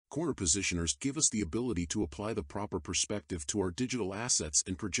Corner positioners give us the ability to apply the proper perspective to our digital assets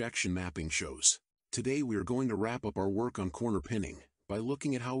and projection mapping shows. Today we are going to wrap up our work on corner pinning by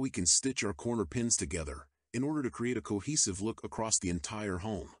looking at how we can stitch our corner pins together in order to create a cohesive look across the entire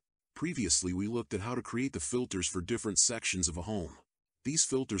home. Previously we looked at how to create the filters for different sections of a home. These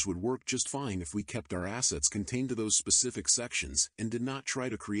filters would work just fine if we kept our assets contained to those specific sections and did not try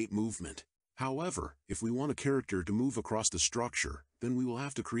to create movement. However, if we want a character to move across the structure, then we will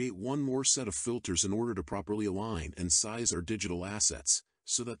have to create one more set of filters in order to properly align and size our digital assets,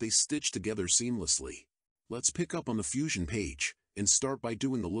 so that they stitch together seamlessly. Let's pick up on the Fusion page, and start by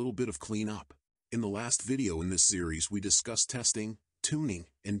doing a little bit of cleanup. In the last video in this series we discussed testing, tuning,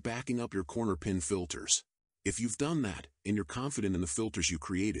 and backing up your corner pin filters. If you've done that, and you're confident in the filters you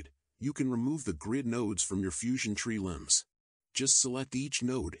created, you can remove the grid nodes from your Fusion tree limbs. Just select each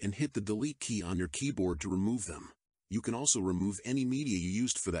node and hit the delete key on your keyboard to remove them. You can also remove any media you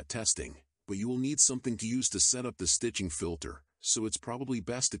used for that testing, but you will need something to use to set up the stitching filter, so it's probably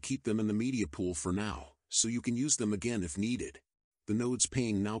best to keep them in the media pool for now, so you can use them again if needed. The nodes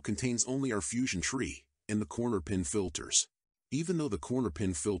pane now contains only our Fusion tree and the corner pin filters. Even though the corner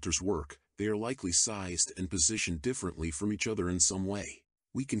pin filters work, they are likely sized and positioned differently from each other in some way.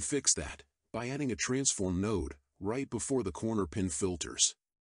 We can fix that by adding a transform node right before the corner pin filters.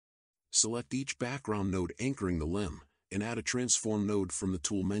 Select each background node anchoring the limb, and add a transform node from the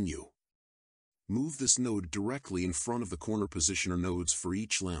tool menu. Move this node directly in front of the corner positioner nodes for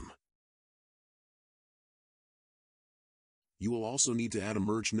each limb. You will also need to add a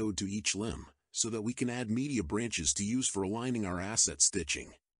merge node to each limb, so that we can add media branches to use for aligning our asset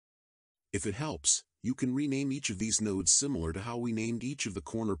stitching. If it helps, you can rename each of these nodes similar to how we named each of the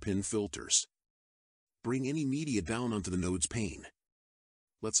corner pin filters. Bring any media down onto the nodes pane.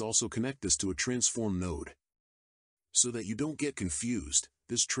 Let's also connect this to a transform node. So that you don't get confused,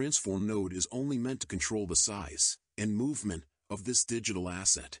 this transform node is only meant to control the size and movement of this digital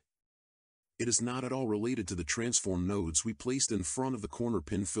asset. It is not at all related to the transform nodes we placed in front of the corner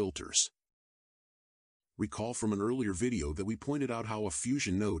pin filters. Recall from an earlier video that we pointed out how a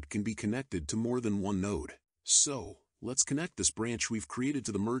Fusion node can be connected to more than one node. So, let's connect this branch we've created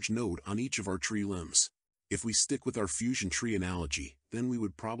to the merge node on each of our tree limbs. If we stick with our Fusion tree analogy, then we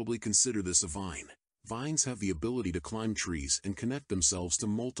would probably consider this a vine. Vines have the ability to climb trees and connect themselves to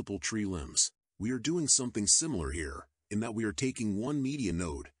multiple tree limbs. We are doing something similar here, in that we are taking one media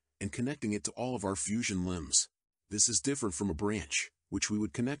node and connecting it to all of our Fusion limbs. This is different from a branch, which we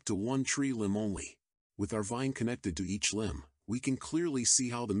would connect to one tree limb only. With our vine connected to each limb, we can clearly see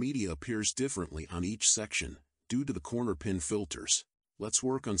how the media appears differently on each section, due to the corner pin filters. Let's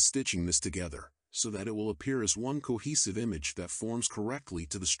work on stitching this together, so that it will appear as one cohesive image that forms correctly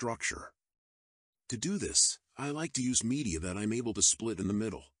to the structure. To do this, I like to use media that I'm able to split in the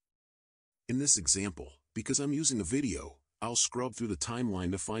middle. In this example, because I'm using a video, I'll scrub through the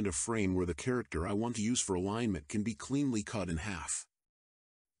timeline to find a frame where the character I want to use for alignment can be cleanly cut in half.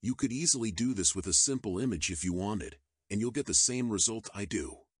 You could easily do this with a simple image if you wanted, and you'll get the same result I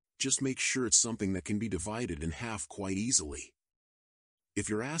do. Just make sure it's something that can be divided in half quite easily. If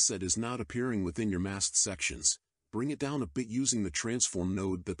your asset is not appearing within your masked sections, bring it down a bit using the transform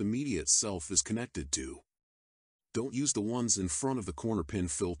node that the media itself is connected to. Don't use the ones in front of the corner pin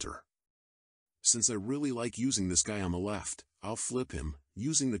filter. Since I really like using this guy on the left, I'll flip him,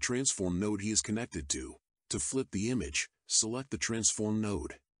 using the transform node he is connected to. To flip the image, select the transform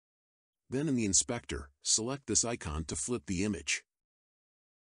node. Then in the inspector, select this icon to flip the image.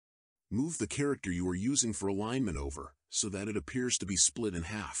 Move the character you are using for alignment over, so that it appears to be split in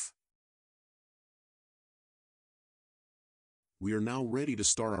half. We are now ready to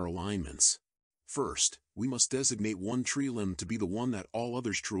start our alignments. First, we must designate one tree limb to be the one that all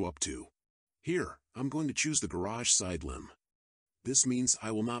others true up to. Here, I'm going to choose the garage side limb. This means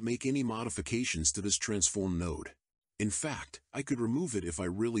I will not make any modifications to this transform node. In fact, I could remove it if I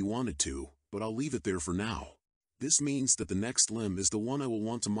really wanted to, but I'll leave it there for now. This means that the next limb is the one I will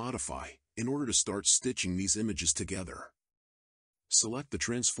want to modify, in order to start stitching these images together. Select the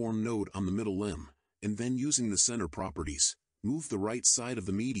transform node on the middle limb, and then using the center properties, move the right side of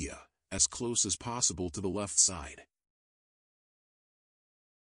the media, as close as possible to the left side.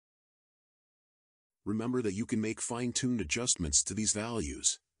 Remember that you can make fine-tuned adjustments to these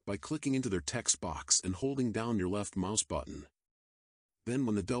values by clicking into their text box and holding down your left mouse button. Then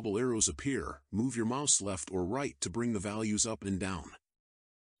when the double arrows appear, move your mouse left or right to bring the values up and down.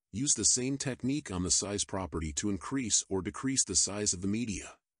 Use the same technique on the size property to increase or decrease the size of the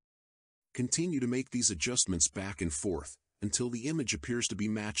media. Continue to make these adjustments back and forth until the image appears to be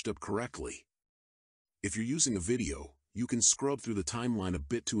matched up correctly. If you're using a video, you can scrub through the timeline a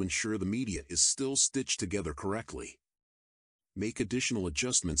bit to ensure the media is still stitched together correctly. Make additional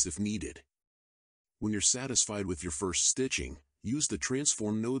adjustments if needed. When you're satisfied with your first stitching, use the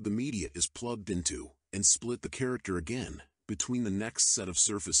transform node the media is plugged into, and split the character again, between the next set of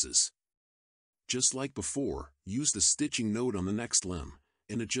surfaces. Just like before, use the stitching node on the next limb,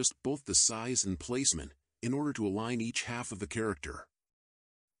 and adjust both the size and placement, in order to align each half of the character.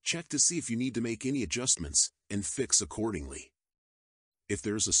 Check to see if you need to make any adjustments, and fix accordingly. If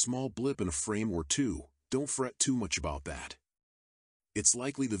there's a small blip in a frame or two, don't fret too much about that. It's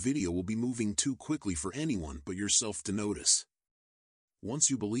likely the video will be moving too quickly for anyone but yourself to notice. Once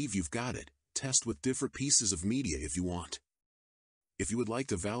you believe you've got it, test with different pieces of media if you want. If you would like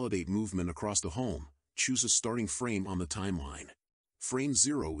to validate movement across the home, choose a starting frame on the timeline. Frame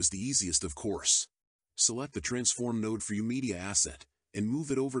 0 is the easiest, of course. Select the transform node for your media asset, and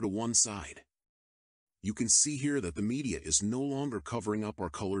move it over to one side. You can see here that the media is no longer covering up our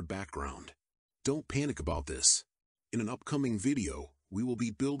colored background. Don't panic about this. In an upcoming video, we will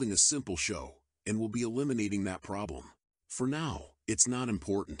be building a simple show, and we'll be eliminating that problem. For now, it's not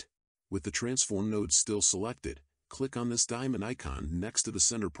important. With the transform node still selected, click on this diamond icon next to the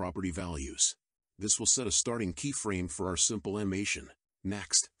center property values. This will set a starting keyframe for our simple animation.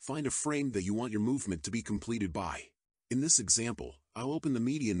 Next, find a frame that you want your movement to be completed by. In this example, I'll open the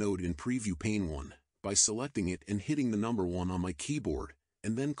media node in Preview Pane 1 by selecting it and hitting the number 1 on my keyboard,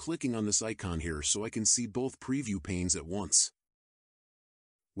 and then clicking on this icon here so I can see both preview panes at once.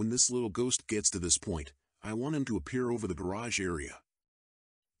 When this little ghost gets to this point, I want him to appear over the garage area.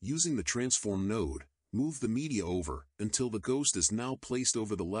 Using the transform node, move the media over until the ghost is now placed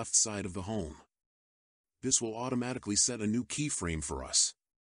over the left side of the home. This will automatically set a new keyframe for us.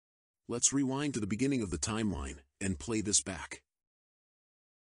 Let's rewind to the beginning of the timeline and play this back.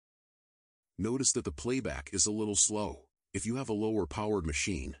 Notice that the playback is a little slow. If you have a lower powered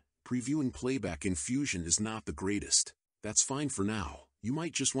machine, previewing playback in Fusion is not the greatest. That's fine for now. You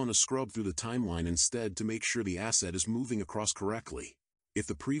might just want to scrub through the timeline instead to make sure the asset is moving across correctly. If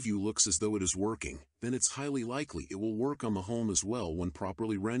the preview looks as though it is working, then it's highly likely it will work on the home as well when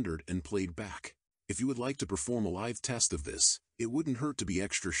properly rendered and played back. If you would like to perform a live test of this, it wouldn't hurt to be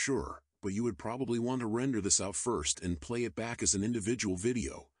extra sure, but you would probably want to render this out first and play it back as an individual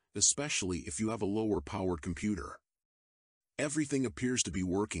video, especially if you have a lower powered computer. Everything appears to be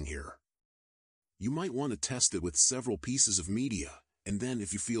working here. You might want to test it with several pieces of media, and then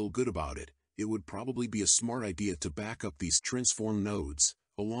if you feel good about it, it would probably be a smart idea to back up these transform nodes,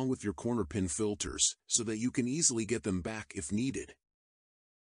 along with your corner pin filters, so that you can easily get them back if needed.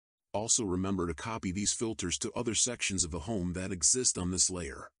 Also remember to copy these filters to other sections of the home that exist on this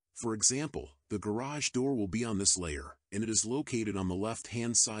layer. For example, the garage door will be on this layer, and it is located on the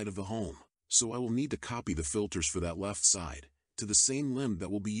left-hand side of the home, so I will need to copy the filters for that left side, to the same limb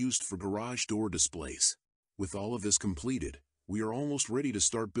that will be used for garage door displays. With all of this completed, we are almost ready to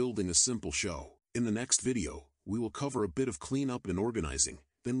start building a simple show. In the next video, we will cover a bit of cleanup and organizing,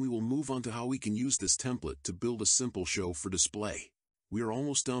 then we will move on to how we can use this template to build a simple show for display. We are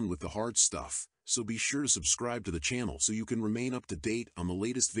almost done with the hard stuff, so be sure to subscribe to the channel so you can remain up to date on the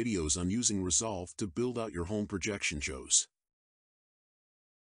latest videos on using Resolve to build out your home projection shows.